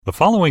The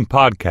following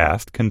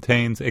podcast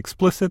contains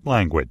explicit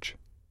language.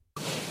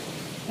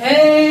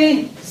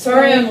 Hey,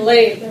 sorry I'm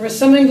late. There was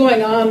something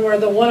going on where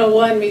the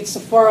 101 meets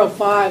the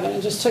 405, and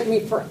it just took me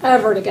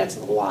forever to get to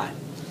the lot.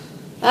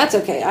 That's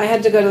okay. I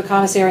had to go to the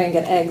commissary and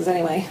get eggs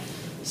anyway.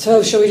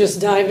 So, shall we just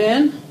dive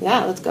in?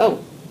 Yeah, let's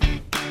go.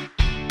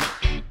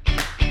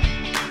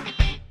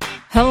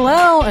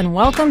 Hello, and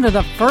welcome to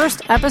the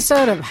first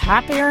episode of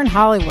Happier in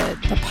Hollywood,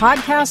 the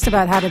podcast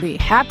about how to be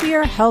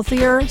happier,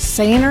 healthier,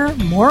 saner,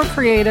 more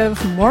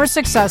creative, more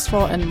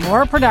successful, and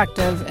more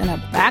productive in a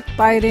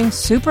backbiting,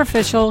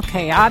 superficial,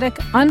 chaotic,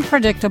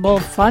 unpredictable,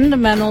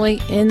 fundamentally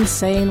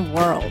insane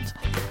world.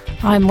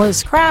 I'm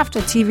Liz Craft, a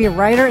TV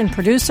writer and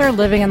producer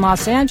living in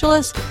Los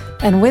Angeles,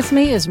 and with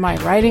me is my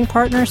writing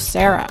partner,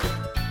 Sarah.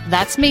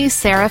 That's me,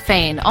 Sarah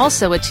Fain,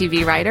 also a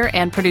TV writer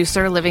and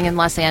producer living in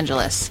Los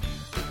Angeles.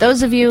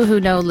 Those of you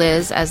who know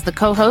Liz as the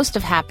co-host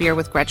of Happier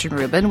with Gretchen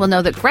Rubin will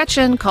know that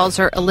Gretchen calls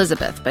her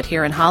Elizabeth, but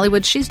here in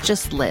Hollywood, she's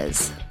just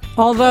Liz.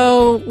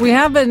 Although we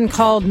have been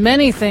called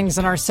many things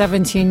in our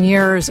 17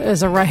 years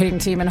as a writing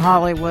team in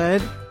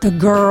Hollywood. The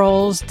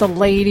girls, the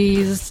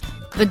ladies.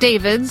 The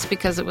Davids,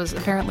 because it was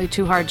apparently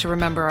too hard to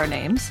remember our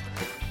names.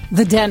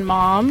 The Den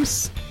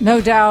Moms.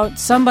 No doubt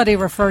somebody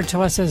referred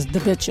to us as the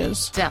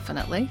bitches.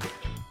 Definitely.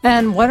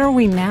 And what are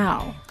we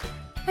now?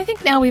 I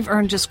think now we've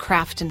earned just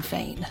Craft and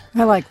Fain.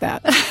 I like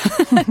that.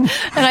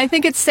 And I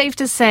think it's safe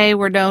to say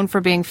we're known for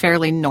being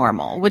fairly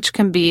normal, which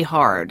can be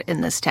hard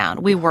in this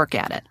town. We work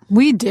at it.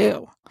 We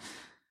do.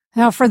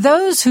 Now, for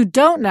those who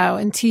don't know,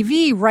 in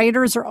TV,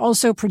 writers are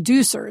also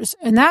producers.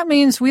 And that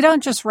means we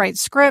don't just write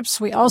scripts,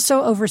 we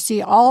also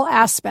oversee all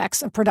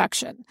aspects of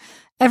production.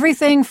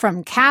 Everything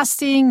from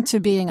casting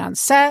to being on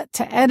set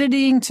to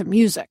editing to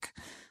music.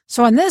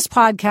 So on this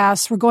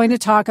podcast, we're going to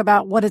talk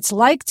about what it's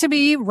like to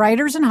be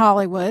writers in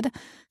Hollywood,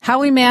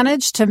 how we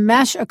manage to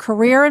mesh a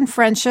career and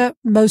friendship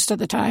most of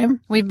the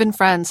time. We've been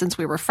friends since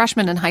we were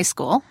freshmen in high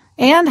school.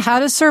 And how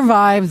to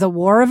survive the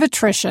war of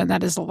attrition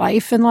that is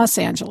life in Los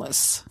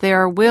Angeles.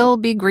 There will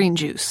be green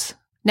juice.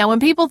 Now, when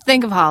people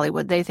think of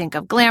Hollywood, they think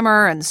of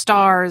glamour and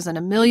stars and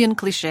a million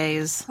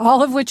cliches.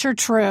 All of which are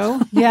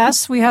true.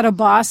 Yes, we had a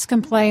boss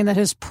complain that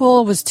his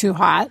pool was too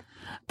hot.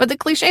 But the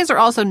cliches are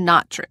also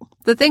not true.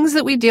 The things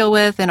that we deal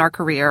with in our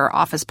career,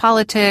 office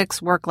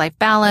politics, work-life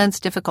balance,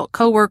 difficult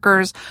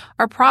coworkers,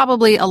 are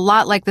probably a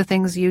lot like the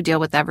things you deal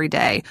with every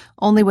day,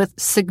 only with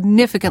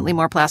significantly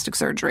more plastic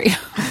surgery.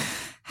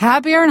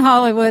 Happier in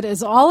Hollywood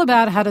is all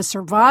about how to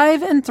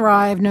survive and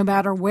thrive no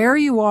matter where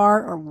you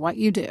are or what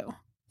you do.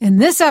 In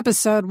this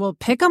episode, we'll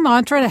pick a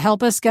mantra to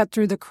help us get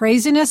through the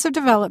craziness of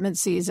development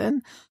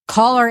season,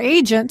 call our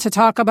agent to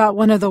talk about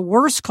one of the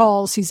worst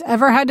calls he's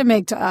ever had to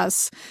make to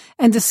us,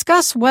 and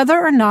discuss whether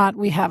or not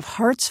we have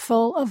hearts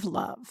full of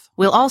love.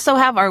 We'll also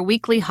have our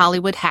weekly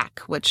Hollywood hack,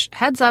 which,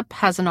 heads up,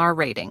 has an R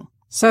rating.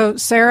 So,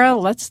 Sarah,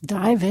 let's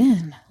dive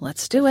in.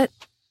 Let's do it.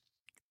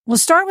 We'll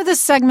start with a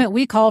segment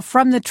we call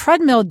From the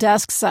Treadmill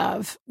Desks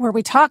of, where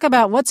we talk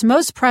about what's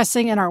most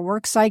pressing in our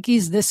work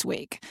psyches this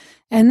week.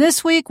 And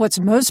this week, what's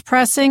most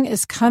pressing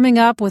is coming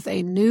up with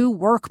a new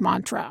work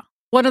mantra.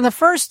 One of the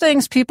first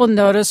things people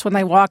notice when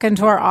they walk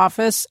into our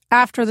office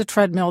after the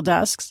treadmill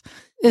desks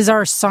is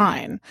our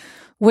sign,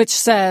 which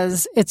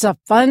says, "It's a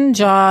fun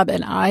job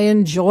and I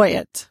enjoy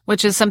it."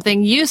 Which is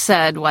something you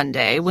said one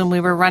day when we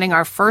were running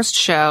our first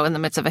show in the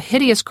midst of a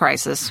hideous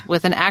crisis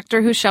with an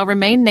actor who shall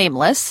remain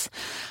nameless.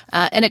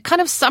 And it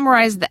kind of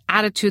summarized the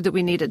attitude that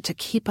we needed to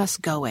keep us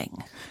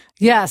going.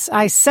 Yes,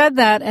 I said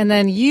that, and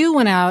then you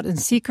went out and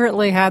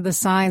secretly had the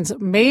signs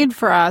made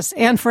for us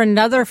and for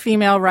another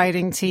female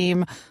writing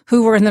team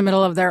who were in the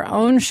middle of their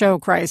own show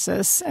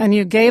crisis, and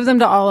you gave them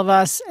to all of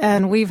us,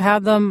 and we've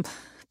had them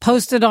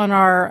posted on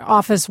our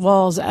office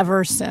walls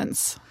ever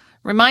since.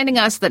 Reminding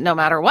us that no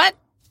matter what,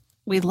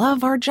 we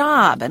love our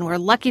job, and we're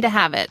lucky to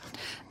have it.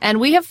 And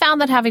we have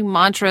found that having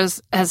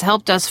mantras has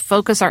helped us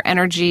focus our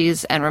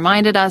energies and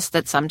reminded us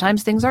that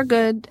sometimes things are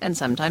good and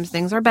sometimes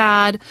things are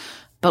bad,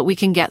 but we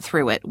can get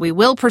through it. We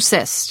will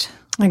persist.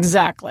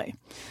 Exactly.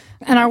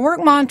 And our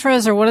work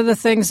mantras are one of the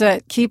things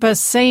that keep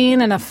us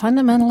sane in a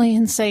fundamentally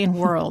insane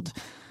world.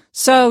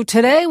 So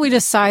today we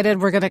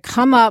decided we're going to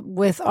come up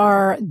with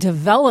our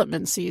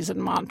development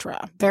season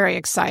mantra. Very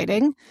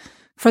exciting.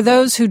 For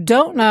those who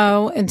don't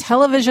know, in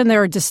television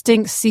there are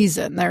distinct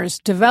seasons. There's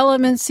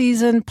development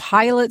season,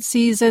 pilot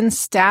season,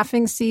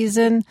 staffing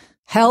season,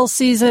 hell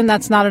season.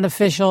 That's not an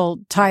official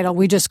title.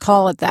 We just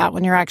call it that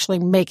when you're actually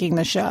making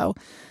the show.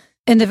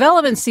 In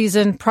development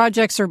season,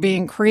 projects are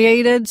being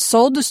created,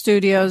 sold to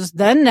studios,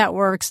 then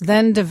networks,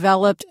 then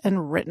developed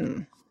and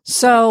written.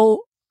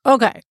 So,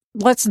 okay,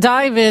 let's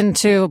dive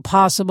into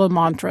possible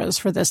mantras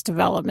for this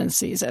development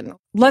season.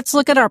 Let's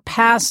look at our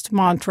past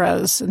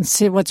mantras and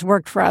see what's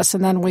worked for us,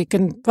 and then we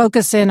can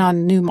focus in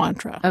on new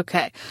mantra.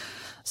 Okay.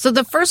 So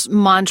the first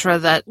mantra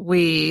that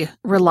we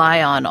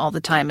rely on all the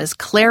time is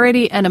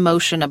clarity and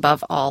emotion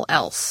above all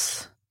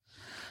else.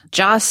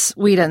 Joss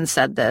Whedon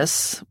said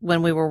this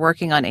when we were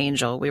working on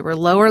Angel. We were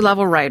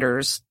lower-level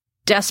writers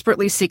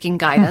desperately seeking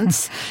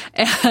guidance.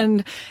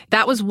 And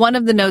that was one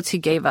of the notes he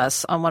gave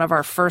us on one of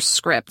our first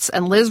scripts.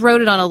 And Liz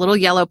wrote it on a little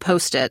yellow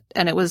Post-it,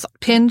 and it was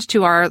pinned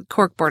to our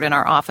corkboard in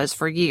our office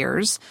for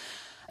years.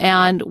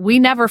 And we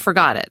never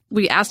forgot it.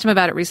 We asked him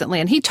about it recently,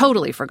 and he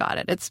totally forgot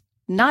it. It's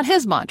not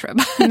his mantra.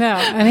 No.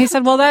 And he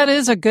said, well, that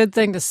is a good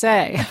thing to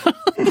say.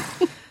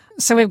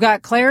 So we've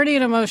got clarity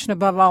and emotion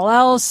above all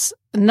else.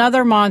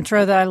 Another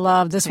mantra that I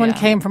love. This one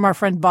came from our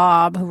friend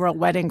Bob, who wrote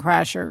Wedding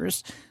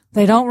Crashers.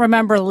 They don't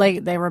remember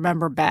late, they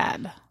remember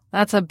bad.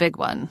 That's a big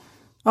one.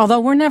 Although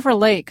we're never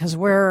late because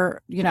we're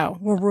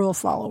rule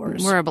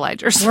followers. We're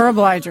obligers. We're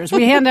obligers.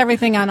 We hand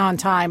everything on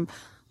time.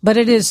 But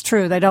it is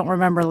true. They don't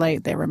remember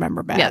late, they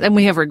remember bad. Yeah, and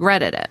we have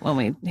regretted it when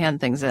we hand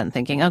things in,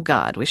 thinking, oh,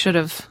 God, we should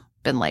have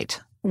been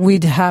late. We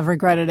have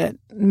regretted it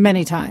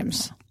many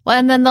times. Well,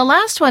 and then the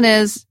last one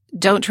is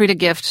don't treat a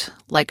gift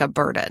like a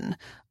burden,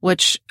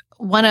 which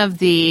one of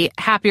the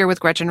Happier with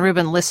Gretchen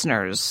Rubin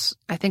listeners,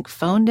 I think,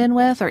 phoned in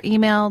with or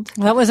emailed.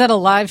 That was at a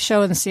live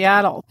show in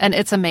Seattle. And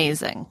it's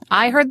amazing.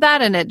 I heard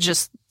that and it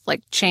just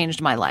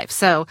changed my life.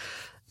 So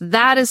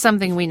that is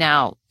something we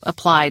now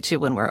apply to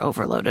when we're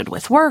overloaded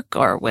with work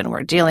or when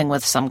we're dealing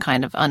with some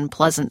kind of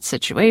unpleasant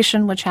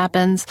situation, which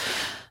happens.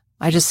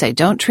 I just say,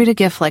 don't treat a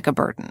gift like a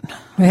burden.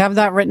 We have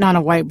that written on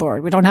a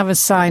whiteboard. We don't have a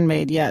sign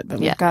made yet, but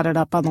we've got it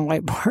up on the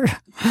whiteboard.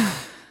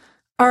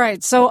 All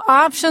right. So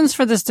options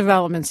for this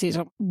development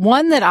season.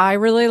 One that I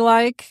really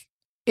like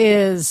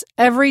is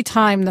every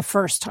time the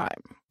first time.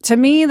 To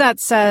me, that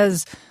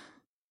says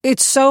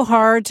it's so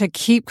hard to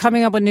keep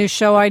coming up with new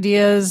show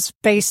ideas,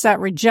 face that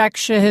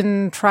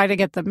rejection, try to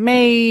get them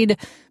made,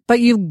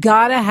 but you've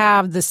got to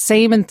have the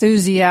same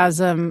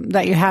enthusiasm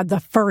that you had the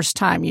first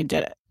time you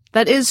did it.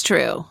 That is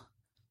true.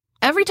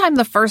 Every time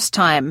the first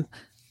time,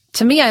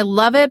 to me, I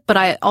love it, but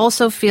I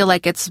also feel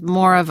like it's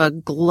more of a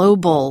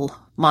global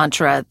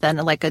mantra than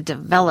like a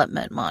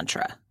development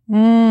mantra,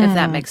 if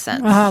that makes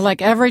sense.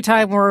 Like every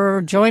time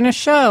we're join a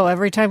show,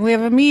 every time we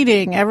have a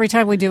meeting, every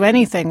time we do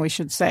anything, we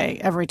should say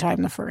every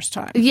time the first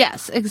time.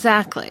 Yes,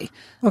 exactly.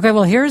 Okay,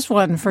 well, here's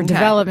one for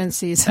development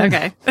season.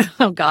 Okay.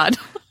 Oh, God.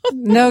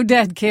 No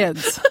dead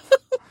kids.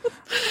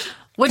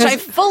 Which I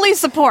fully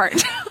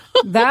support.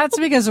 That's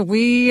because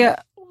we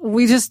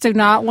just do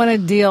not want to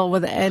deal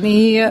with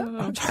any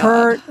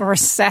hurt or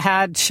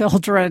sad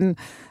children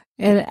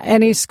in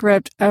any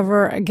script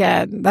ever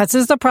again. That's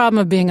just the problem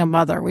of being a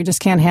mother. We just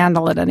can't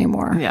handle it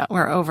anymore. Yeah,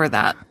 we're over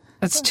that.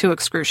 It's too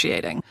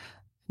excruciating.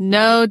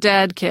 No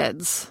dead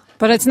kids.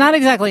 But it's not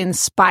exactly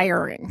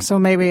inspiring, so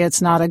maybe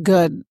it's not a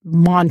good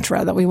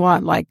mantra that we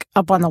want,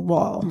 up on the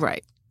wall.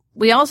 Right.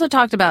 We also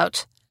talked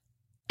about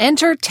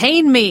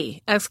entertain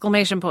me! !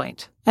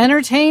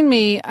 Entertain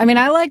me. I mean,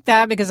 I like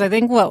that because I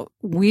think what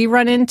we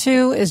run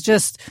into is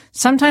just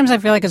sometimes I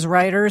feel like as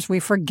writers,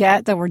 we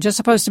forget that we're just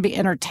supposed to be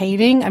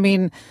entertaining. I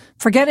mean,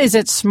 forget is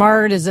it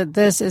smart? Is it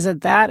this? Is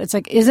it that? It's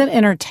like, is it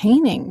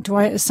entertaining?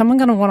 Is someone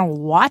going to want to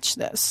watch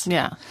this?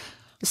 Yeah.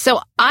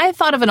 So I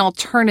thought of an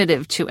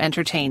alternative to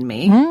entertain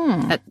me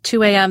at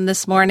 2 a.m.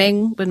 this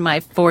morning when my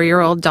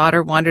 4-year-old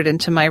daughter wandered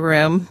into my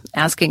room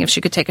asking if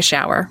she could take a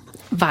shower.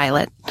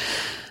 Violet.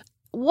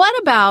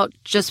 What about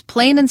just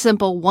plain and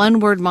simple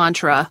one-word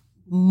mantra,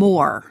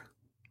 more?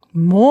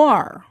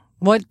 More?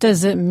 What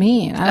does it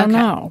mean? I don't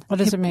know. What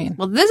does it mean?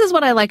 Well, this is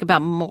what I like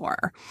about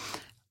more.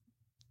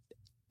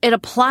 It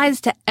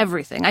applies to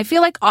everything. I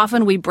feel like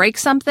often we break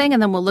something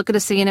and then we'll look at a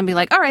scene and be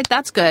like, all right,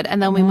 that's good.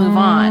 And then we move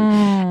on.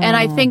 And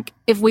I think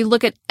if we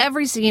look at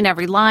every scene,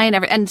 every line,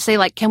 and say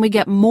can we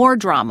get more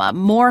drama,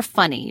 more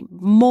funny,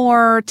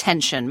 more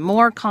tension,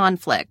 more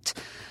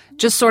conflict?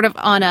 Just sort of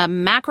on a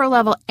macro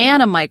level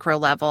and a micro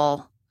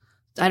level,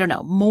 I don't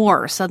know,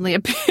 more suddenly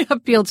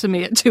appealed to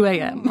me at 2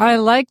 a.m. I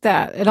like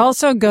that. It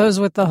also goes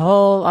with the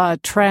whole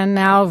trend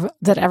now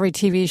that every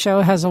TV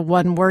show has a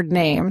one-word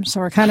name. So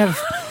we're kind of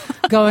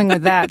going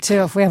with that,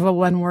 too, if we have a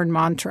one-word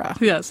mantra.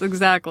 Yes,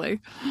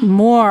 exactly.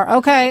 More.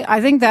 Okay,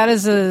 I think that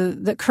is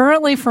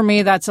currently for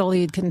me, that's a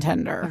lead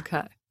contender.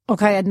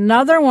 Okay,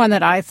 another one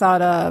that I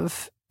thought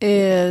of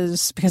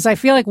is because I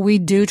feel like we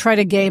do try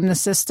to game the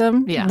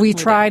system. Yeah, we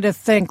try to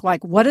think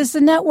what does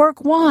the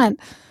network want?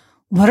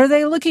 What are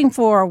they looking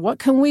for? What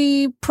can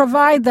we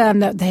provide them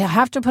that they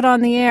have to put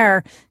on the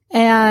air?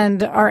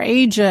 And our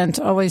agent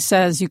always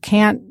says you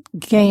can't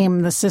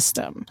game the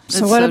system.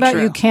 So what about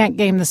you can't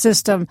game the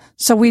system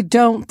so we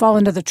don't fall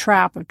into the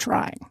trap of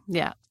trying?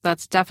 Yeah,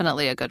 that's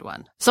definitely a good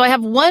one. So I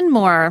have one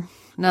more,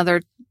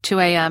 another 2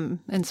 a.m.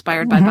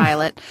 inspired by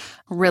Violet,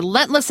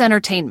 relentless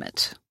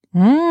entertainment.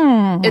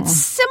 It's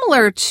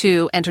similar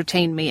to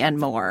entertain me and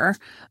more,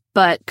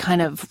 but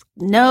kind of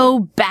no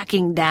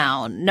backing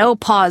down, no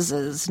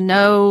pauses,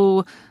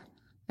 I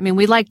mean,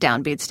 we like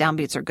downbeats.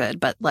 Downbeats are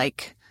good, but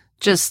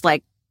just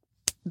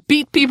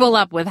beat people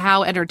up with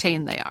how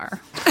entertained they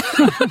are.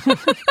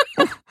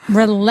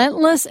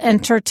 Relentless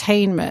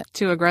entertainment.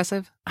 Too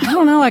aggressive? I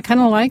don't know. I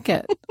kind of like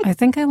it. I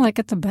think I like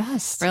it the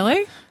best.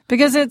 Really?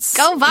 Because it's...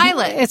 Go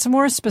Violet! It's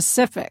more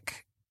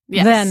specific.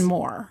 Than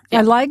more. Yeah.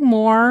 I like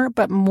more,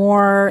 but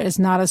more is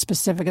not as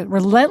specific.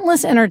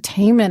 Relentless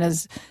entertainment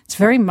it's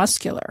very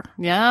muscular.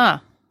 Yeah.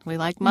 We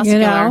like muscular.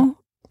 You know,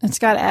 it's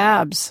got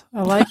abs.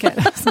 I like it.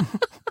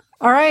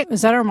 All right.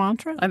 Is that our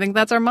mantra? I think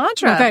that's our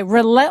mantra. Okay.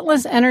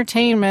 Relentless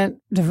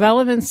Entertainment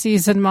Development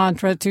Season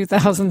Mantra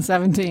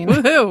 2017.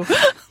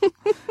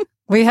 Woohoo.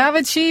 We have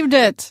achieved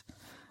it.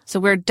 So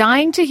we're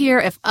dying to hear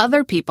if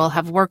other people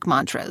have work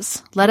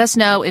mantras. Let us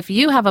know if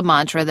you have a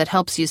mantra that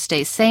helps you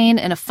stay sane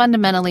in a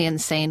fundamentally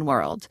insane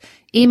world.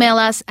 Email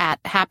us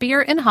at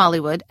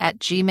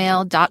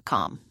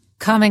happierinhollywood@gmail.com.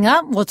 Coming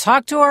up, we'll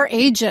talk to our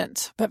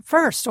agent. But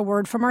first, a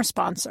word from our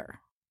sponsor.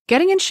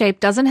 Getting in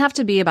shape doesn't have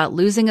to be about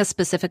losing a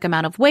specific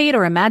amount of weight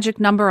or a magic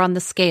number on the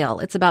scale.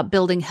 It's about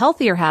building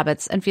healthier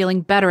habits and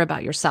feeling better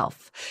about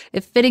yourself.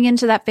 If fitting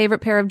into that favorite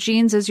pair of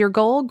jeans is your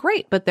goal,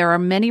 great, but there are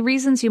many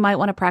reasons you might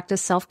want to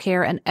practice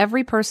self-care, and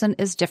every person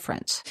is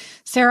different.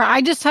 Sarah,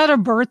 I just had a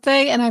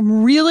birthday, and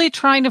I'm really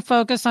trying to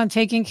focus on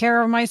taking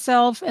care of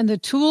myself, and the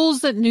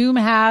tools that Noom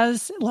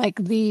has,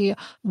 like the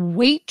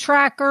weight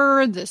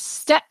tracker, the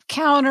step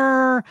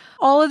counter,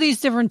 all of these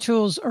different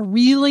tools are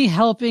really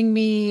helping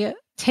me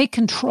take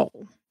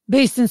control.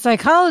 Based in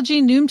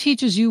psychology, Noom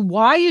teaches you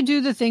why you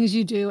do the things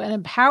you do and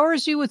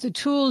empowers you with the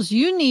tools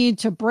you need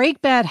to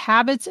break bad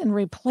habits and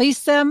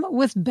replace them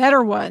with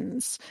better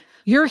ones.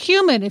 You're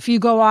human if you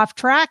go off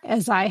track,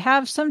 as I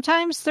have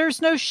sometimes.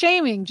 There's no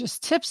shaming,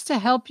 just tips to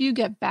help you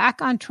get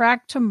back on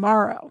track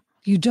tomorrow.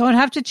 You don't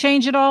have to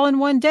change it all in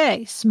one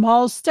day.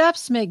 Small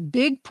steps make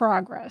big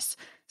progress.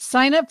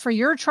 Sign up for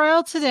your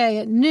trial today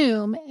at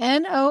Noom,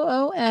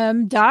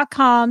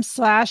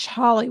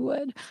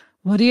 Noom.com/Hollywood.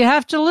 What do you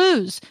have to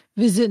lose?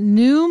 Visit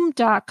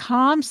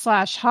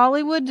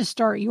Noom.com/Hollywood to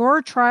start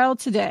your trial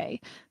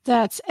today.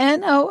 That's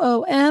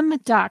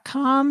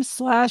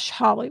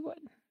Noom.com/Hollywood.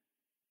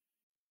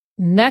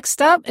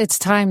 Next up, it's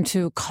time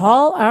to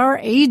call our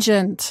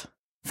agent.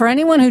 For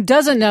anyone who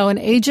doesn't know, an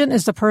agent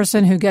is the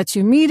person who gets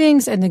you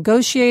meetings and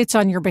negotiates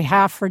on your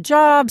behalf for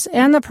jobs,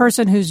 and the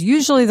person who's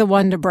usually the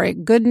one to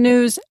break good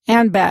news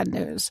and bad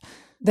news.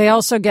 They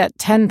also get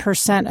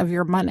 10% of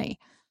your money.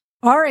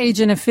 Our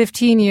agent of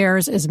 15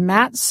 years is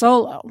Matt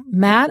Solo.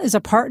 Matt is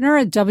a partner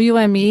at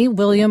WME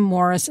William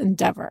Morris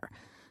Endeavor.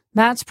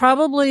 Matt's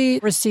probably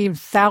received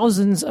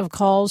thousands of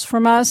calls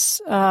from us,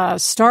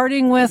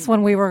 starting with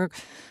when we were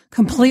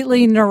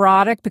completely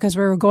neurotic because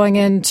we were going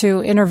in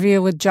to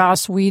interview with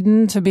Joss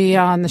Whedon to be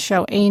on the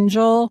show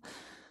Angel,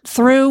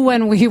 through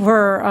when we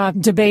were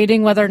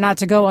debating whether or not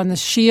to go on The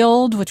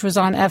Shield, which was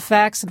on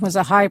FX and was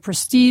a high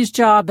prestige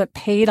job that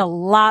paid a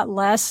lot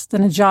less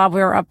than a job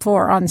we were up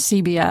for on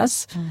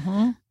CBS,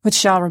 which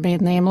shall remain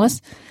nameless,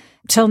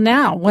 till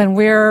now when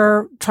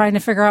we're trying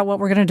to figure out what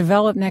we're going to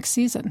develop next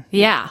season.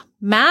 Yeah.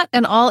 Matt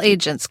and all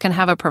agents can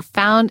have a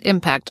profound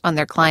impact on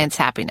their clients'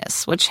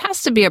 happiness, which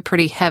has to be a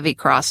pretty heavy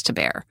cross to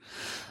bear.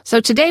 So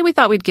today we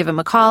thought we'd give him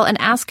a call and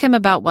ask him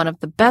about one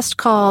of the best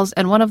calls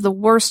and one of the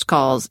worst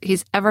calls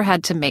he's ever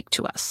had to make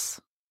to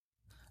us.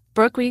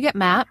 Brooke, will you get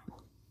Matt?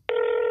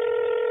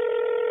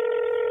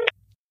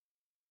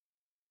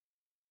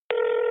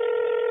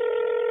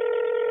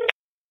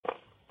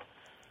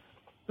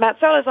 Matt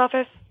Solo's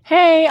office.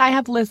 Hey, I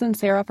have Liz and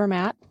Sarah for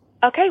Matt.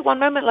 Okay, one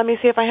moment. Let me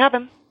see if I have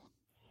him.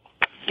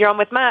 You're on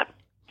with Matt.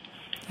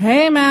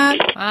 Hey, Matt.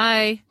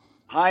 Hi.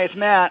 Hi, it's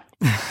Matt.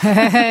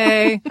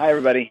 Hey. Hi,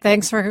 everybody.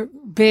 Thanks for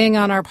being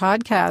on our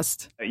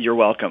podcast. You're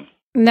welcome.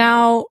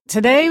 Now,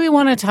 today we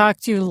want to talk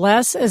to you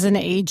less as an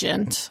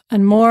agent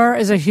and more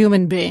as a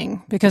human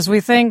being, because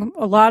we think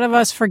a lot of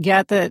us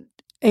forget that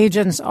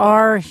agents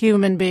are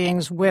human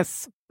beings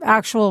with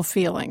actual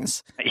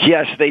feelings.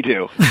 Yes, they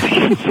do.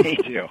 They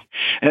do.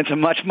 And it's a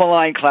much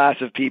maligned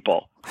class of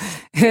people.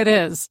 It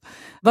is.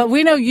 But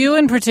we know you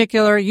in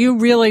particular, you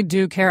really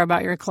do care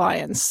about your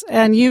clients.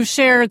 And you've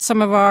shared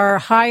some of our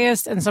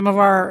highest and some of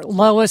our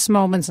lowest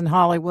moments in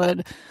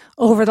Hollywood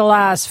over the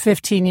last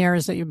 15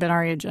 years that you've been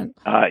our agent.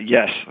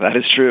 Yes, that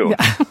is true.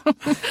 Yeah.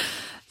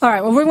 All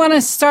right. Well, we want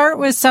to start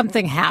with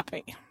something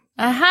happy.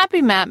 A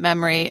happy Matt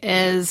memory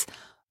is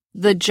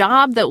the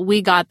job that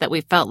we got that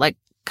we felt like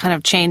kind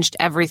of changed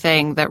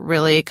everything, that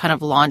really kind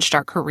of launched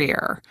our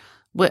career.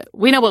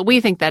 We know what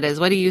we think that is.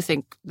 What do you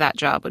think that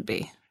job would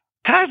be?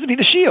 Has to be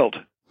The Shield.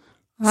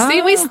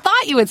 See, we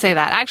thought you would say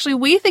that. Actually,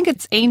 we think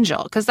it's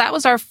Angel, because that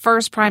was our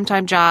first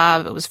primetime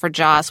job. It was for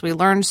Joss. We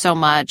learned so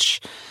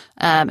much,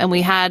 and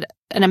we had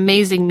an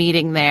amazing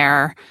meeting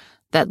there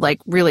that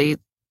like really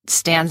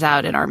stands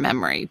out in our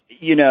memory.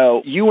 You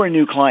know, you were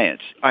new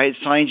clients. I had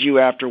signed you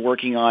after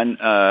working on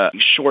a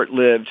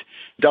short-lived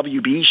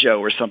WB show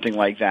or something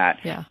like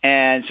that. Yeah.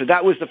 And so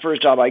that was the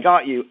first job I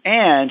got you.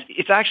 And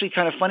it's actually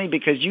kind of funny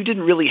because you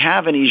didn't really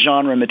have any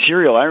genre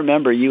material. I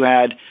remember you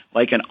had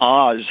like an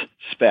Oz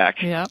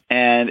spec. Yeah.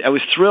 And I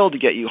was thrilled to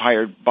get you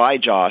hired by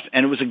Joss.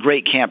 And it was a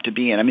great camp to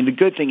be in. I mean, the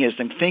good thing is,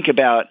 then think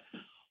about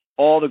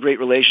all the great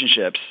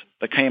relationships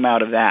that came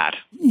out of that.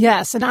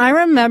 Yes. And I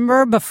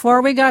remember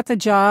before we got the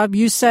job,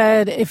 you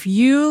said if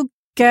you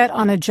get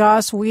on a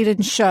Joss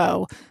Whedon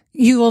show,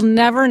 you will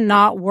never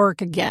not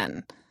work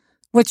again,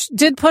 which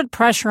did put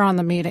pressure on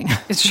the meeting.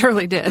 It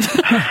surely did.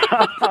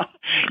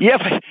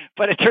 Yeah,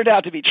 but it turned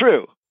out to be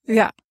true.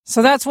 Yeah.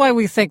 So that's why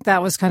we think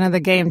that was kind of the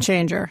game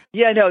changer.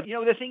 Yeah, no,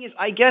 the thing is,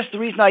 I guess the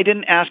reason I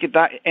didn't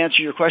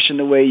answer your question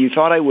the way you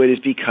thought I would is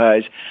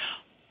because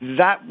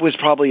that was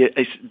probably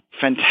a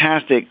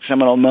fantastic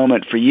seminal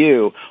moment for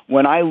you.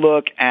 When I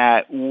look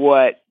at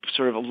what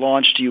sort of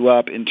launched you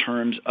up in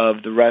terms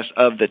of the rest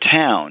of the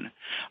town,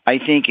 I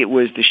think it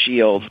was The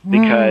Shield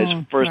because,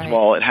 first of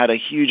all, it had a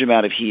huge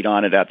amount of heat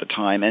on it at the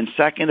time. And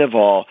second of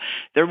all,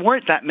 there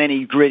weren't that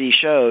many gritty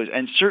shows,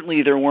 and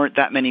certainly there weren't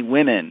that many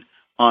women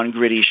on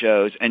gritty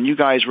shows, and you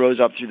guys rose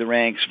up through the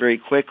ranks very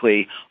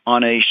quickly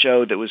on a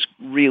show that was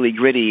really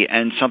gritty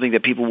and something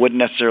that people wouldn't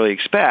necessarily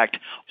expect.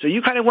 So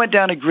you kind of went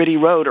down a gritty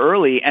road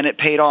early, and it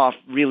paid off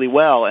really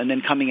well. And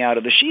then coming out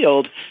of The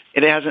Shield,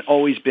 it hasn't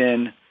always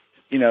been,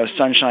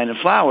 sunshine and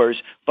flowers,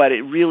 but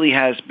it really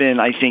has been,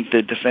 I think,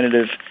 the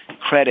definitive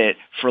credit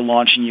for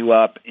launching you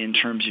up in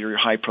terms of your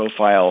high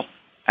profile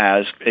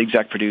as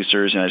exec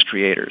producers and as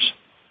creators.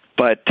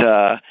 But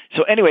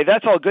so anyway,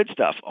 that's all good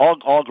stuff.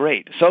 All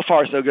great. So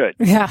far, so good.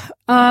 Yeah.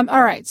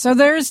 All right. So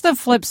there's the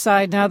flip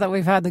side now that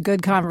we've had the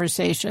good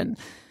conversation.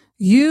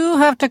 You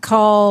have to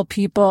call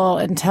people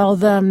and tell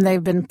them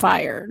they've been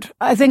fired.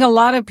 I think a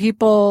lot of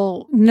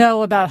people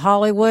know about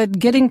Hollywood.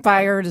 Getting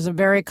fired is a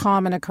very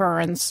common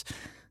occurrence.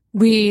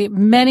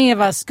 Many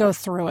of us go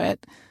through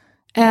it,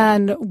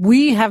 and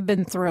we have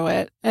been through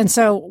it. And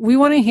so we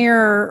want to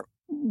hear,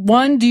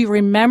 one, do you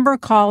remember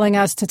calling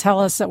us to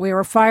tell us that we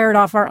were fired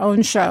off our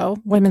own show,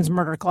 Women's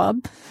Murder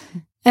Club?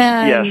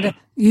 And yes.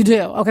 You do.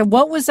 Okay.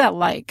 What was that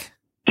like?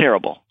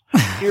 Terrible.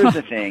 Here's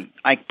the thing.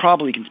 I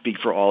probably can speak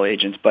for all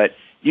agents, but,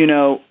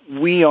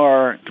 we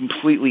are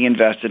completely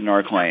invested in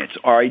our clients.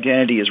 Our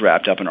identity is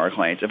wrapped up in our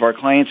clients. If our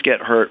clients get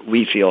hurt,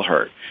 we feel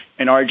hurt.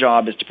 And our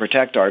job is to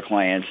protect our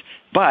clients.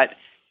 But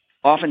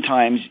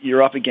oftentimes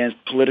you're up against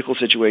political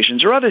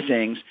situations or other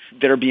things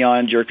that are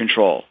beyond your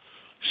control.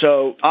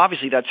 So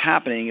obviously that's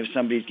happening if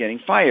somebody's getting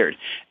fired.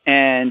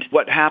 And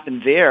what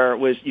happened there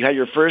was you had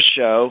your first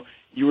show.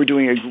 You were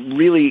doing a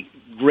really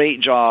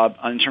great job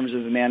in terms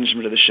of the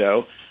management of the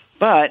show.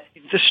 But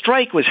the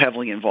strike was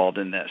heavily involved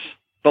in this.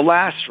 The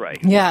last strike.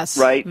 Yes.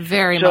 Right?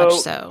 Very much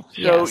so.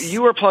 So Yes.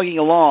 you were plugging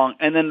along,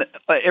 and then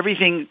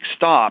everything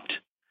stopped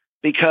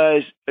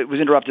because it was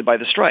interrupted by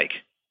the strike.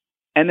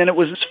 And then it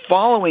was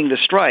following the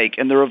strike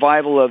and the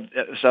revival of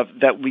stuff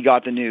that we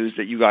got the news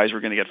that you guys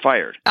were going to get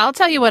fired. I'll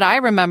tell you what I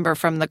remember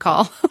from the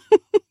call.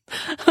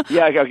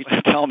 Yeah,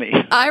 tell me.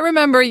 I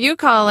remember you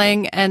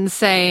calling and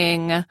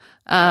saying,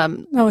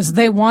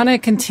 they want to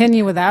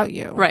continue without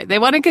you. Right. They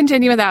want to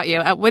continue without you,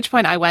 at which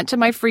point I went to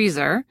my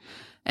freezer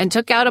and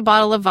took out a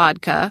bottle of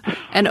vodka.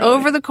 And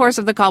over the course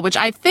of the call, which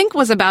I think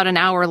was about an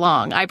hour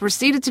long, I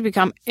proceeded to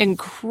become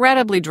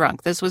incredibly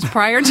drunk. This was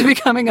prior to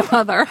becoming a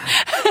mother.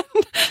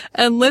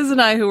 And Liz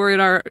and I, who were in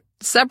our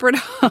separate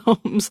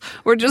homes,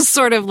 were just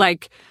sort of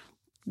like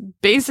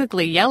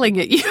basically yelling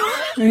at you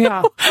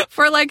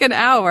for like an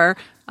hour.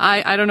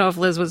 I don't know if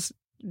Liz was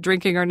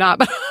drinking or not,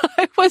 but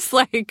I was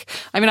like,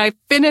 I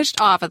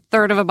finished off a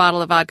third of a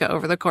bottle of vodka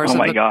over the course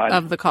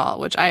of the call,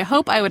 which I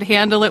hope I would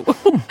handle it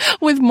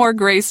with more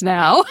grace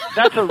now.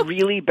 That's a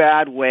really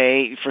bad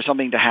way for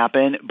something to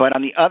happen. But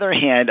on the other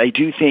hand, I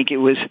do think it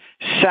was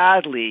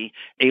sadly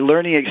a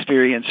learning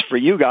experience for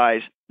you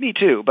guys. Me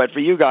too, but for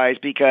you guys,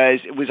 because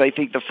it was, I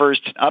think, the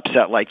first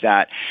upset like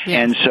that.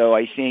 Yes. And so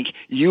I think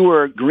you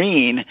were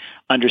green,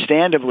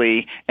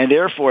 understandably, and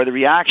therefore the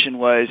reaction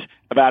was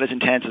about as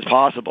intense as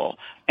possible.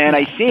 And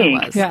I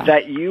think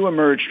that you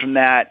emerged from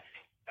that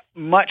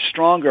much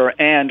stronger.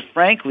 And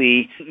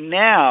frankly,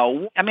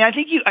 now, I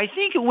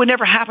think it would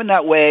never happen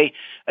that way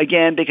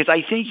again, because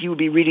I think you would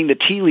be reading the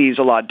tea leaves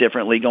a lot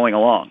differently going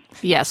along.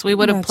 Yes, we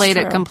would have played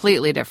it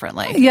completely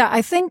differently. Yeah,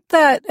 I think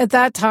that at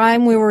that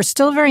time we were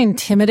still very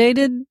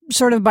intimidated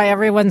sort of by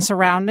everyone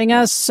surrounding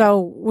us.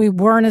 So we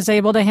weren't as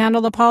able to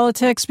handle the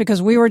politics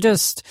because we were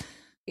just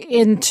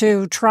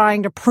into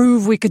trying to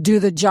prove we could do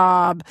the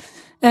job.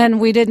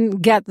 And we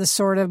didn't get the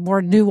sort of more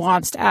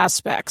nuanced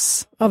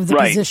aspects of the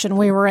position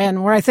we were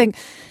in, where I think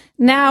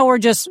now we're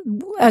just,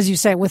 as you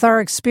say, with our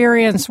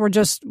experience, we're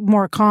just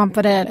more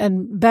confident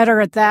and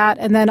better at that.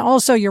 And then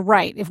also, you're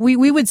right. If we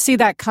would see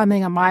that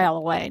coming a mile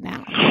away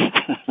now.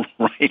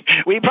 Right.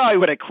 We probably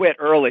would have quit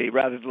early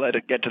rather than let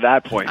it get to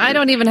that point. I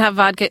don't even have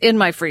vodka in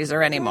my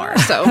freezer anymore,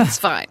 so it's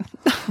fine.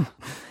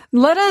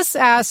 Let us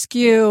ask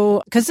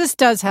you, because this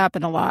does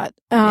happen a lot,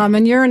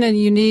 and you're in a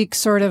unique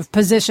sort of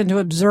position to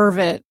observe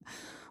it.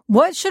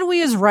 What should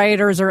we as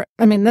writers,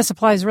 this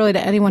applies really to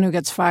anyone who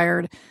gets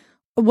fired,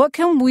 what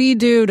can we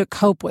do to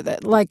cope with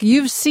it? Like,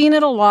 you've seen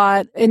it a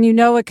lot, and you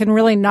know it can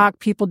really knock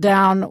people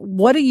down.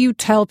 What do you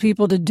tell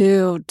people to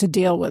do to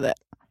deal with it?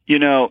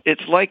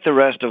 It's like the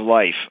rest of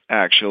life,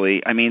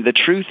 actually. The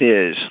truth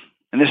is,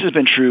 and this has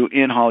been true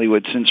in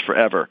Hollywood since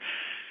forever,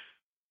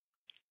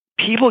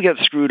 people get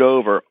screwed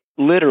over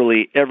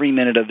literally every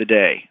minute of the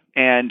day.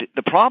 And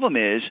the problem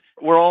is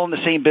we're all in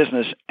the same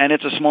business, and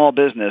it's a small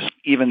business,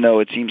 even though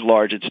it seems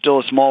large. It's still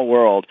a small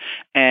world,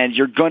 and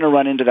you're going to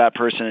run into that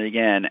person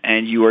again,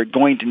 and you are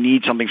going to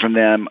need something from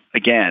them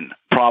again,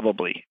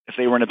 probably, if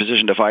they were in a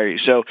position to fire you.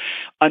 So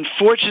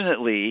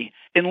unfortunately,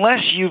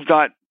 unless you've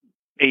got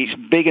a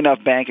big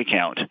enough bank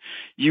account,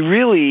 you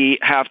really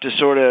have to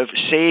sort of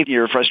save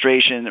your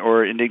frustration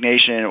or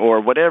indignation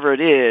or whatever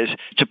it is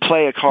to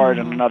play a card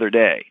on another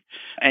day.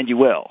 And you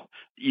will.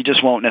 You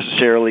just won't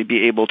necessarily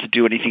be able to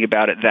do anything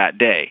about it that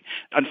day.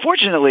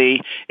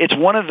 Unfortunately, it's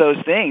one of those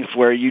things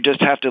where you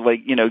just have to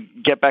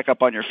get back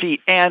up on your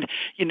feet. And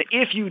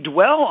if you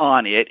dwell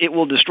on it, it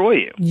will destroy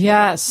you.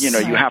 Yes.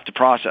 You have to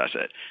process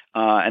it.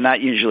 And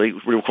that usually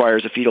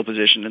requires a fetal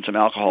position and some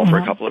alcohol for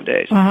a couple of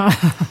days.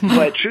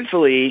 But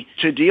truthfully,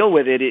 to deal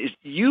with it,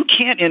 you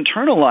can't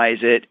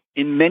internalize it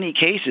in many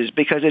cases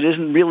because it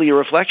isn't really a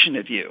reflection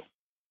of you.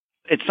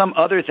 It's some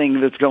other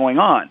thing that's going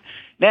on.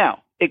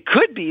 Now, it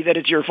could be that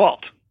it's your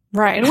fault.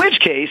 Right. In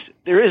which case,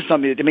 there is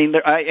something.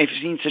 I've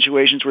seen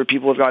situations where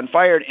people have gotten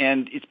fired,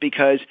 and it's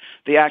because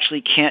they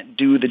actually can't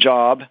do the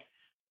job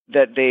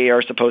that they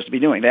are supposed to be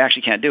doing. They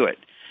actually can't do it.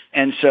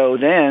 And so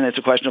then it's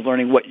a question of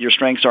learning what your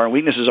strengths are and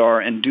weaknesses are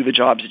and do the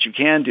jobs that you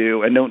can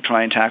do and don't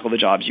try and tackle the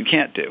jobs you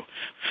can't do.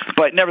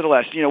 But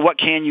nevertheless, what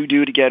can you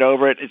do to get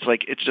over it?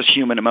 It's just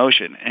human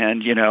emotion.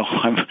 And,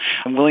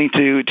 I'm willing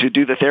to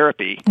do the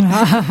therapy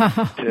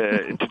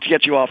to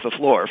get you off the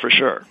floor for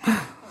sure.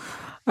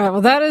 All right,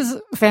 well, that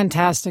is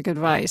fantastic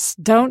advice.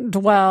 Don't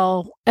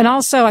dwell. And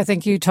also, I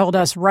think you told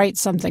us write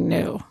something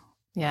new.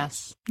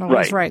 Yes.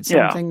 Always write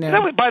something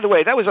new. By the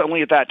way, that was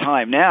only at that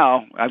time.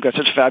 Now, I've got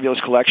such a fabulous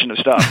collection of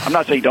stuff. I'm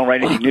not saying don't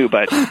write anything new,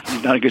 but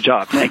you've done a good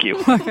job. Thank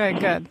you. Okay,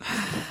 good.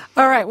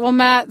 All right. Well,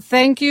 Matt,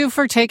 thank you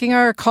for taking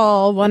our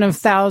call, one of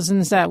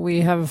thousands that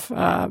we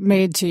have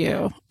made to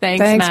you.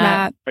 Thanks,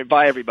 Matt. Right,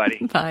 bye,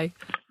 everybody. Bye.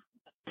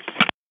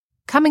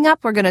 Coming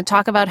up, we're going to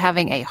talk about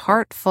having a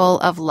heart full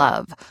of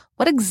love.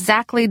 What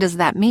exactly does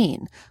that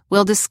mean?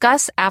 We'll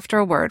discuss after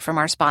a word from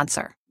our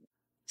sponsor.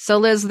 So,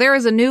 Liz, there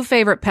is a new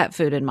favorite pet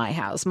food in my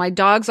house. My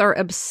dogs are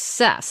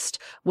obsessed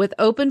with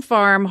Open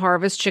Farm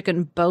Harvest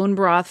Chicken bone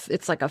broth.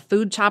 It's like a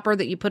food chopper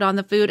that you put on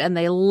the food, and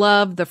they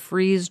love the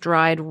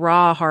freeze-dried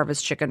raw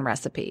Harvest Chicken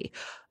recipe.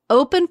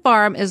 Open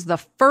Farm is the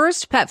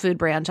first pet food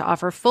brand to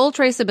offer full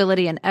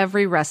traceability in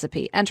every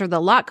recipe. Enter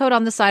the lot code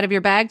on the side of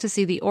your bag to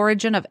see the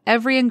origin of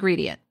every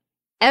ingredient.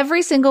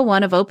 Every single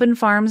one of Open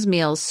Farm's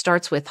meals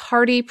starts with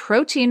hearty,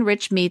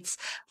 protein-rich meats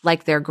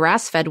like their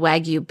grass-fed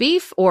Wagyu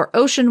beef or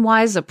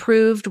Oceanwise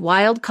approved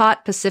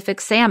wild-caught Pacific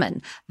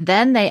salmon.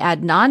 Then they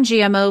add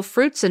non-GMO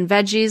fruits and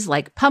veggies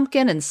like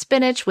pumpkin and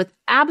spinach with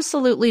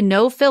absolutely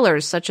no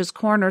fillers such as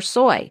corn or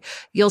soy.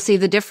 You'll see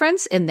the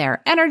difference in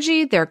their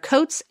energy, their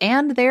coats,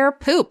 and their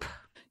poop.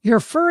 Your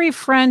furry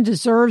friend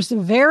deserves the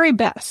very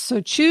best,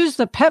 so choose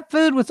the pet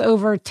food with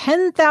over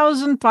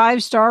 10,000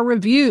 five-star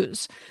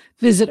reviews.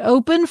 Visit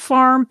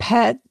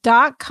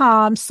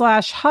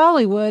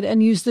openfarmpet.com/Hollywood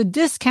and use the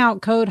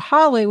discount code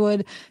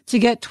Hollywood to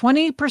get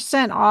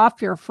 20%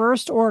 off your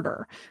first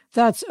order.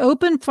 That's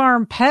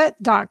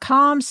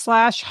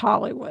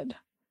openfarmpet.com/Hollywood.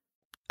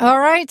 All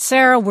right,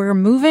 Sarah, we're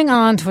moving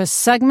on to a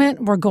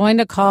segment we're going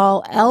to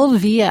call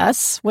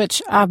LVS,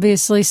 which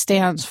obviously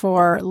stands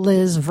for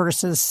Liz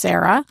versus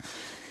Sarah.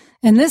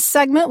 In this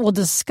segment, we'll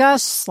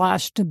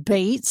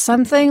discuss/debate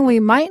something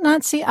we might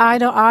not see eye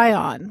to eye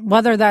on,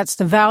 whether that's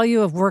the value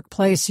of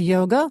workplace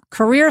yoga,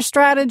 career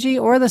strategy,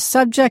 or the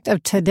subject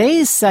of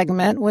today's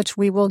segment, which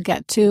we will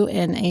get to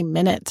in a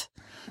minute.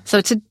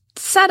 So to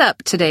set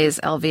up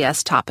today's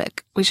LVS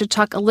topic, we should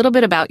talk a little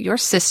bit about your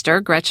sister,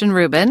 Gretchen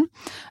Rubin.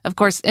 Of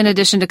course, in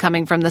addition to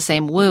coming from the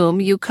same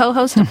womb, you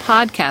co-host a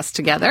podcast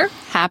together,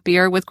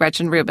 Happier with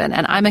Gretchen Rubin,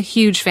 and I'm a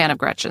huge fan of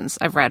Gretchen's.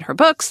 I've read her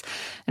books.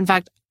 In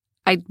fact,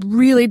 I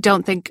really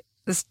don't think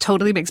this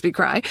totally makes me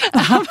cry.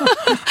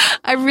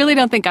 I really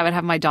don't think I would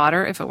have my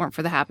daughter if it weren't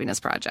for the Happiness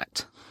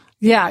Project.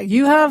 Yeah,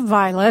 you have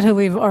Violet, who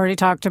we've already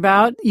talked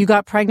about. You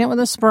got pregnant with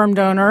a sperm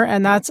donor,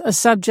 and that's a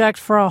subject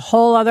for a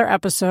whole other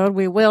episode.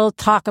 We will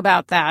talk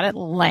about that at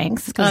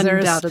length because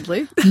there's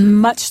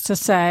much to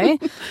say.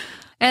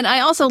 And I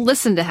also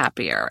listened to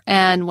Happier,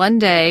 and one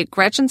day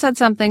Gretchen said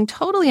something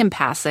totally in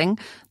passing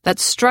that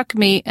struck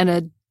me in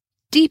a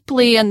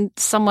deeply and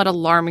somewhat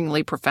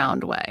alarmingly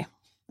profound way.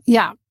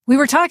 Yeah. We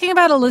were talking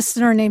about a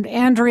listener named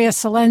Andrea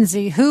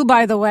Salenzi, who,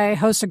 by the way,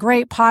 hosts a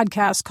great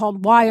podcast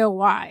called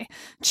YOY.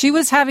 She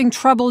was having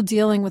trouble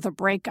dealing with a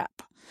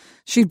breakup.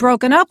 She'd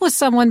broken up with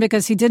someone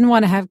because he didn't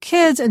want to have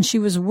kids, and she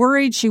was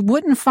worried she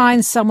wouldn't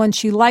find someone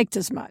she liked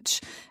as much.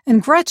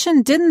 And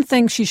Gretchen didn't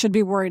think she should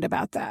be worried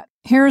about that.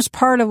 Here's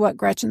part of what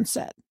Gretchen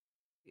said.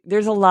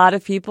 There's a lot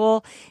of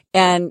people,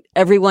 and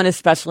everyone is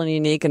special and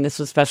unique, and this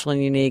was special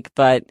and unique,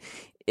 but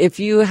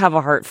if you have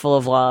a heart full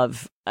of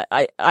love,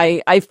 I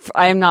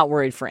am not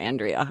worried for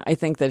Andrea. I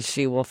think that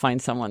she will find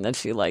someone that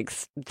she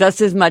likes just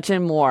as much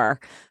and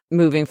more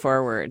moving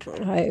forward.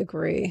 I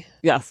agree.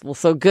 Yes. Well,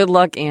 so good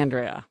luck,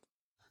 Andrea.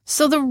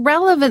 So the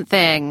relevant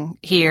thing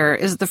here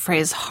is the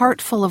phrase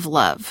heart full of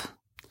love.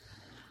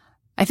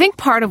 I think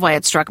part of why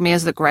it struck me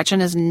is that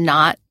Gretchen is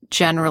not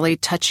generally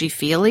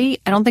touchy-feely.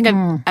 I don't think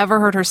I've ever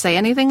heard her say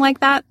anything like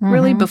that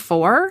really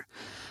before.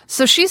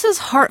 So she says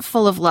heart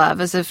full of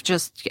love as if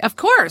just, of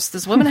course,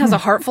 this woman has a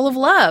heart full of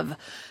love.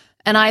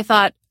 And I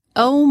thought,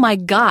 oh my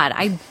God,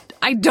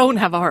 I don't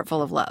have a heart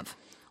full of love.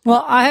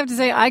 Well, I have to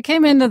say, I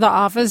came into the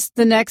office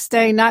the next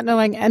day not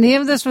knowing any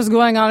of this was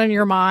going on in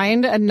your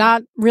mind and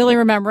not really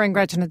remembering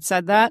Gretchen had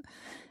said that.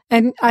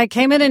 And I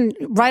came in and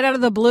right out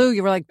of the blue,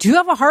 you were like, do you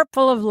have a heart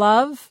full of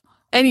love?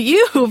 And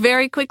you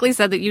very quickly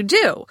said that you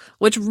do,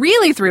 which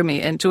really threw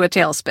me into a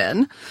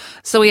tailspin.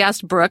 So we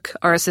asked Brooke,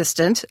 our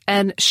assistant,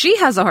 and she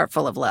has a heart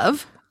full of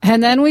love.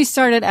 And then we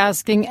started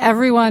asking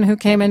everyone who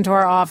came into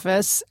our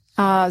office.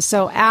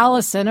 So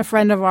Allison, a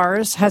friend of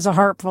ours, has a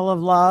heart full of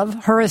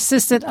love. Her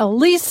assistant,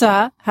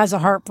 Elisa, has a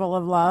heart full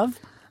of love.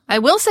 I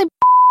will say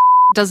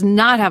does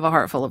not have a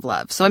heart full of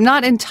love, so I'm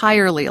not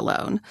entirely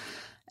alone.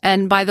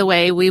 And by the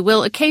way, we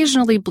will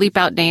occasionally bleep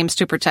out names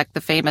to protect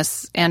the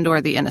famous and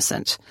or the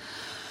innocent.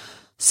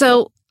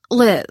 So,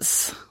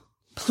 Liz,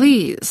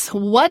 please,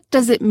 what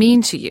does it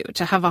mean to you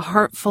to have a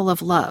heart full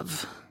of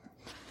love?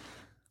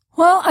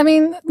 Well, I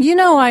mean,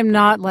 I'm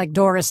not like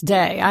Doris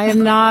Day. I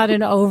am not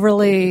an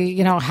overly,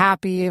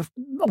 happy,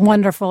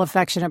 wonderful,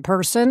 affectionate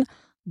person.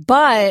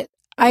 But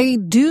I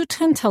do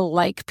tend to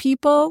like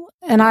people,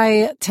 and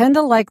I tend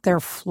to like their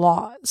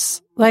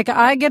flaws. Like,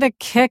 I get a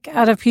kick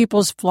out of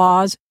people's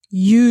flaws,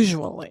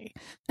 usually.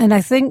 And I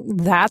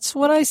think that's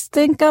what I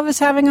think of as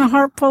having a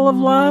heart full of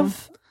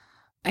love.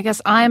 I guess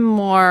I'm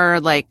more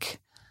like,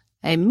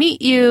 I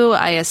meet you,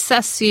 I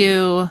assess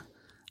you,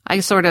 I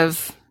sort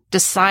of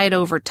decide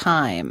over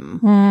time.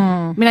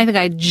 I mean, I think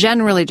I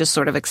generally just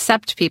sort of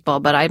accept people,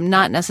 but I'm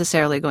not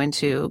necessarily going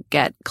to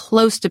get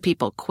close to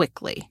people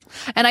quickly.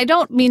 And I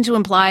don't mean to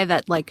imply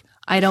that, like,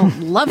 I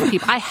don't love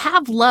people. I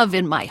have love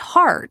in my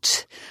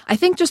heart. I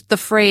think just the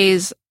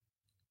phrase,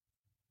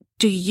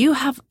 do you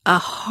have a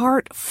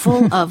heart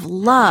full of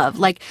love,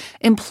 like,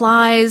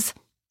 implies,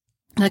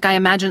 like, I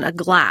imagine a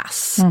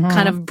glass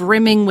kind of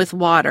brimming with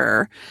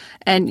water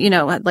and,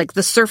 like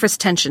the surface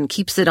tension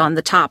keeps it on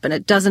the top and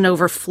it doesn't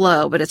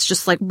overflow, but it's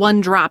just like one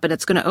drop and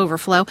it's going to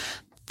overflow.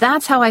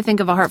 That's how I think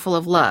of a heart full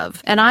of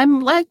love. And I'm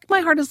like,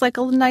 my heart is like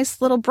a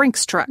nice little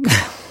Brinks truck.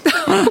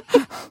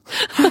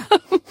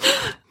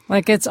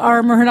 Like it's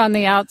armored on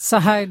the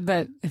outside,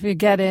 but if you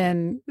get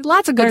in,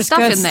 lots of good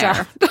stuff in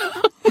there.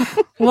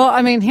 Well,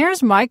 I mean,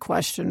 here's my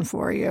question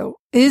for you.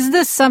 Is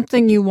this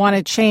something you want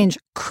to change?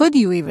 Could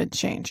you even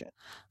change it?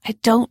 I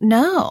don't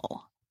know.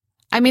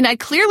 I mean, I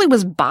clearly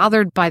was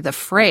bothered by the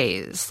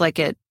phrase. Like,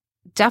 it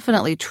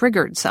definitely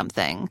triggered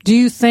something. Do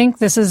you think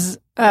this is,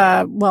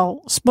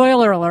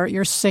 spoiler alert,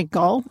 you're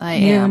single. I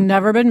am. You've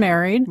never been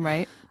married.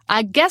 Right.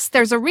 I guess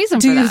there's a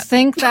reason for that. Do you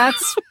think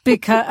that's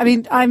because, I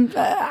mean,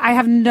 I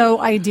have no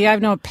idea. I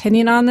have no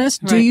opinion on this.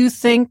 Right. Do you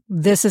think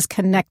this is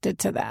connected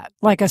to that?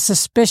 Like a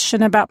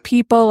suspicion about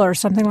people or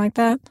something like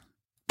that?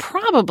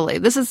 Probably.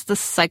 This is the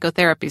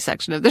psychotherapy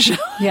section of the show.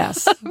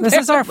 Yes. This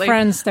is our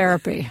friends'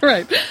 therapy.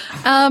 Right.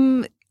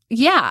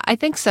 Yeah, I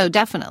think so,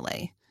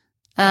 definitely.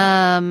 But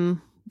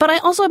I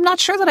also am not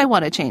sure that I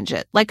want to change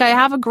it. Like, I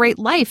have a great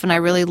life and I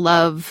really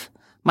love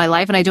my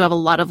life and I do have a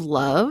lot of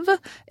love.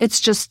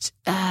 It's just,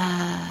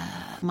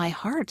 my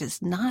heart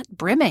is not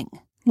brimming.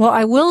 Well,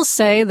 I will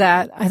say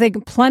that I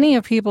think plenty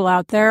of people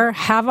out there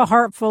have a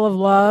heart full of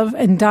love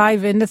and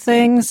dive into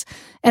things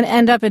and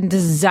end up in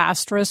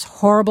disastrous,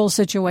 horrible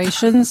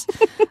situations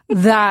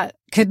that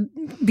could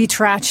be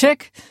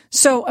tragic.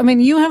 So, I mean,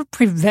 you have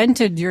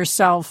prevented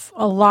yourself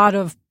a lot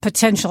of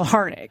potential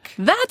heartache.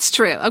 That's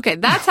true. Okay,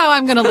 that's how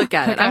I'm going to look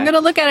at it. I'm going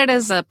to look at it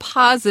as a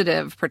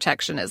positive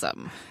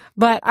protectionism.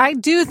 But I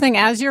do think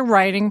as your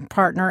writing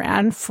partner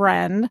and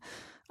friend,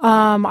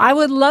 I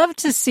would love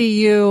to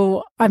see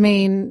you,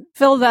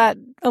 fill that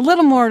a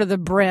little more to the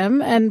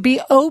brim and be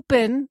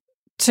open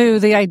to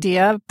the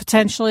idea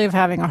potentially of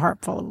having a heart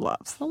full of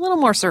love. A little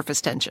more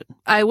surface tension.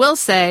 I will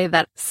say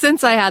that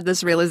since I had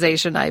this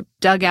realization, I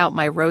dug out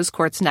my rose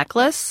quartz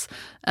necklace.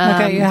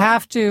 Okay, you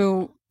have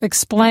to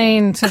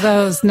explain to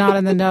those not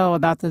in the know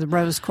about the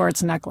rose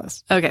quartz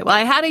necklace. Okay, well,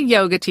 I had a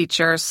yoga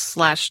teacher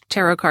 /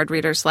 tarot card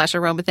reader /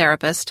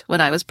 aromatherapist when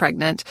I was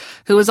pregnant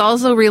who was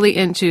also really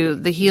into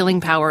the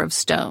healing power of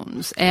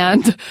stones.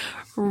 And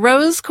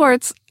rose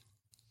quartz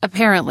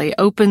apparently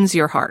opens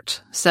your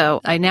heart.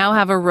 So I now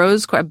have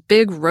a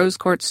big rose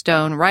quartz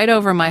stone right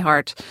over my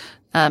heart.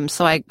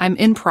 So I'm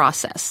in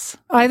process.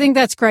 I think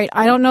that's great.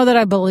 I don't know that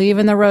I believe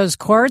in the rose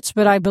quartz,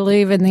 but I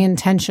believe in the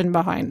intention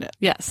behind it.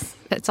 Yes,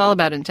 it's all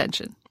about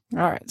intention. All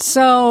right.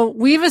 So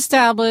we've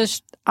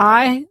established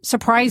I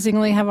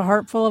surprisingly have a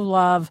heart full of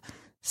love.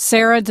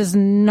 Sarah does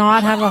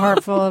not have a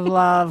heart full of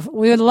love.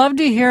 We would love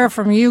to hear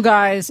from you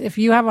guys if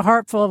you have a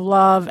heart full of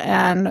love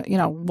and,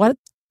 what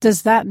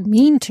does that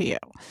mean to you?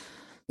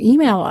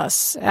 Email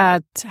us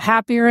at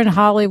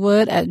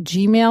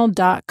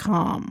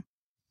happierinhollywood@gmail.com.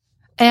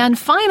 And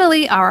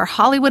finally, our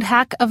Hollywood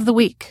hack of the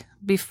week.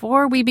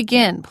 Before we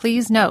begin,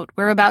 please note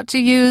we're about to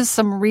use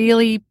some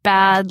really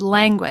bad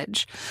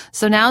language.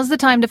 So now's the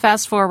time to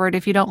fast forward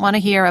if you don't want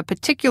to hear a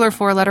particular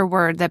 4-letter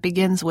word that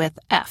begins with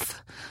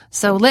F.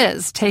 So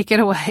Liz, take it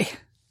away.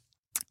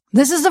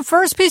 This is the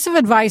first piece of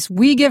advice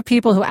we give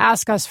people who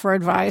ask us for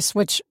advice,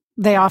 which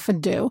they often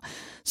do.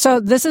 So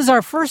this is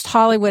our first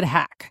Hollywood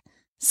hack.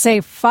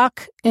 say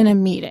fuck in a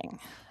meeting.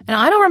 And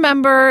I don't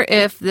remember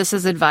if this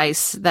is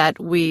advice that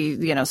we,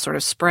 sort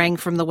of sprang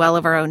from the well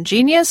of our own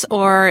genius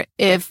or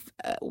if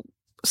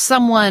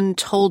someone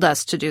told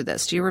us to do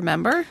this. Do you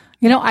remember?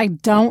 I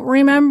don't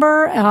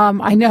remember.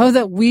 I know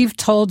that we've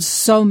told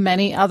so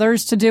many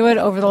others to do it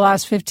over the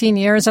last 15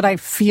 years that I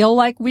feel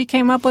like we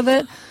came up with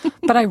it,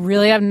 but I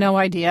really have no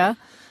idea.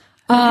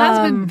 It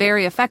has been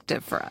very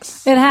effective for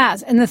us. It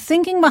has. And the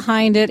thinking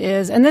behind it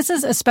is, and this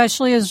is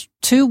especially as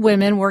two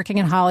women working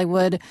in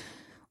Hollywood,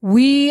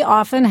 we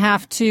often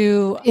have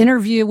to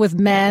interview with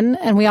men,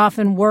 and we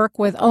often work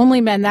with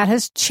only men. That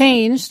has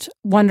changed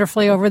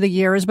wonderfully over the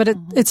years, but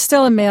it's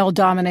still a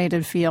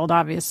male-dominated field,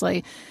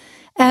 obviously.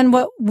 And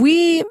what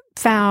we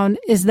found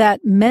is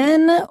that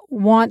men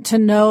want to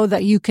know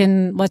that you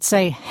can, let's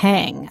say,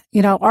 hang.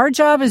 Our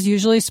job is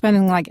usually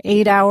spending like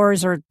 8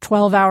 hours or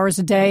 12 hours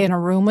a day in a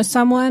room with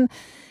someone.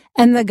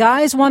 And the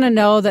guys want to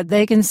know that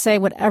they can say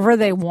whatever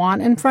they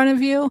want in front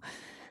of you.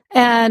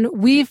 And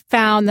we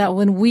found that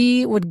when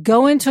we would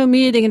go into a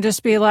meeting and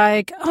just be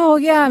like, oh,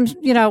 yeah,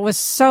 it was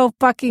so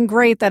fucking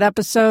great, that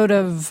episode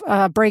of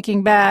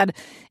Breaking Bad,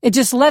 it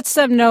just lets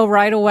them know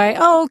right away,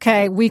 oh,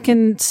 okay, we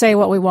can say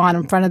what we want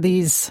in front of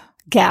these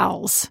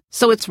gals.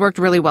 So it's worked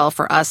really well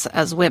for us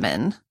as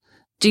women.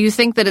 Do you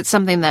think that it's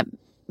something that,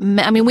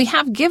 we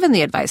have given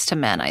the advice to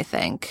men, I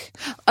think.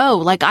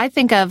 Oh, I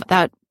think of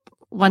that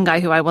one guy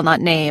who I will not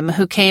name,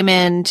 who came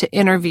in to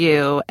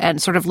interview and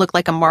sort of looked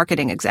like a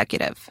marketing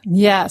executive.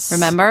 Yes.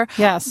 Remember?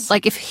 Yes.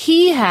 If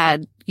he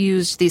had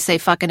used the say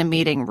fuck in a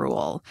meeting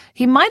rule,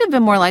 he might have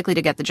been more likely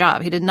to get the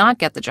job. He did not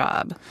get the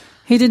job.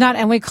 He did not.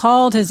 And we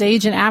called his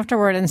agent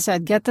afterward and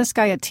said, get this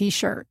guy a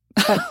T-shirt.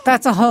 But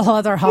that's a whole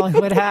other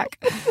Hollywood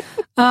hack.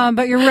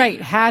 But you're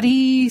right. Had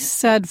he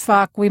said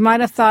fuck, we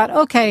might have thought,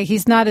 okay,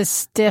 he's not as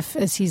stiff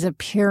as he's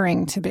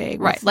appearing to be.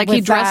 Right.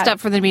 He dressed up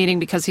for the meeting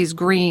because he's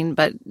green,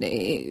 but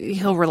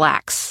he'll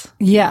relax.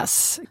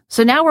 Yes.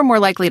 So now we're more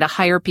likely to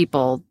hire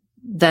people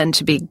than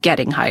to be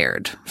getting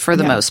hired for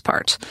the most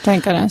part.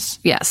 Thank goodness.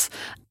 Yes.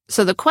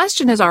 So the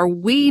question is, are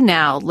we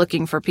now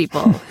looking for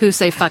people who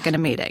say fuck in a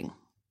meeting?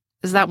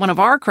 Is that one of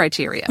our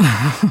criteria?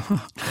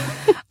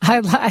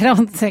 I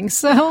don't think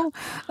so.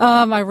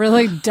 I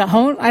really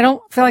don't. I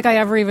don't feel like I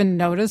ever even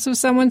notice if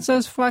someone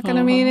says fuck in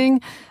a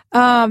meeting.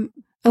 I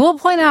will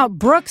point out,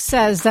 Brooke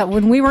says that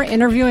when we were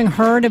interviewing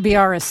her to be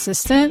our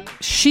assistant,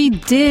 she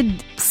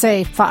did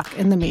say fuck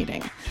in the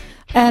meeting.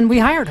 And we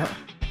hired her.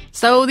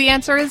 So the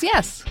answer is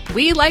yes.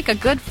 We like a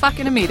good fuck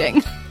in a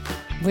meeting.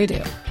 We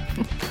do.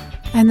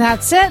 And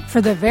that's it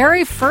for the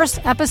very first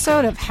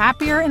episode of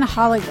Happier in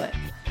Hollywood.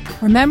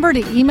 Remember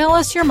to email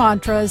us your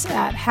mantras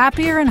at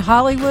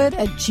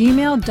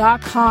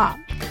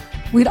happierinhollywood@gmail.com.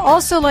 We'd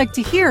also like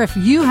to hear if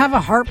you have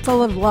a heart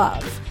full of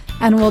love,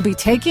 and we'll be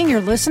taking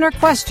your listener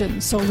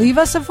questions, so leave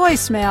us a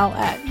voicemail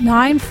at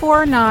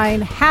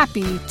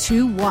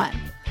 949-HAPPY21.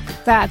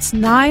 That's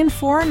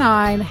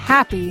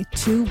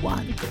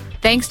 949-HAPPY21.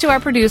 Thanks to our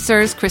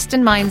producers,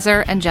 Kristen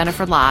Meinzer and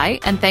Jennifer Lai,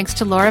 and thanks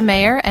to Laura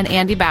Mayer and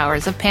Andy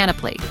Bowers of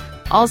Panoply.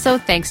 Also,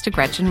 thanks to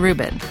Gretchen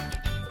Rubin.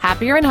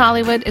 Happier in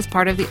Hollywood is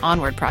part of the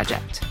Onward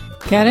Project.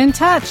 Get in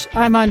touch.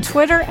 I'm on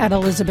Twitter at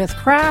Elizabeth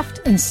Kraft,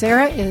 and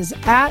Sarah is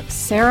at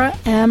Sarah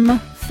M.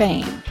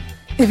 Fain.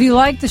 If you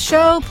like the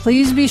show,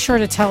 please be sure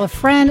to tell a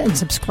friend and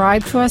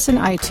subscribe to us in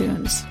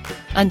iTunes.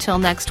 Until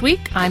next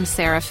week, I'm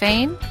Sarah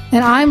Fain.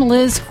 And I'm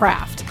Liz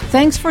Kraft.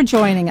 Thanks for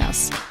joining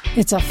us.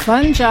 It's a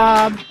fun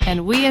job.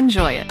 And we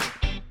enjoy it.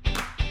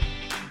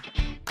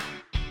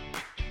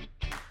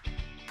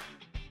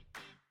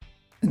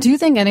 Do you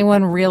think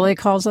anyone really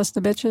calls us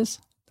the bitches?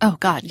 Oh,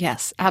 God,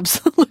 yes,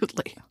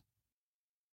 absolutely.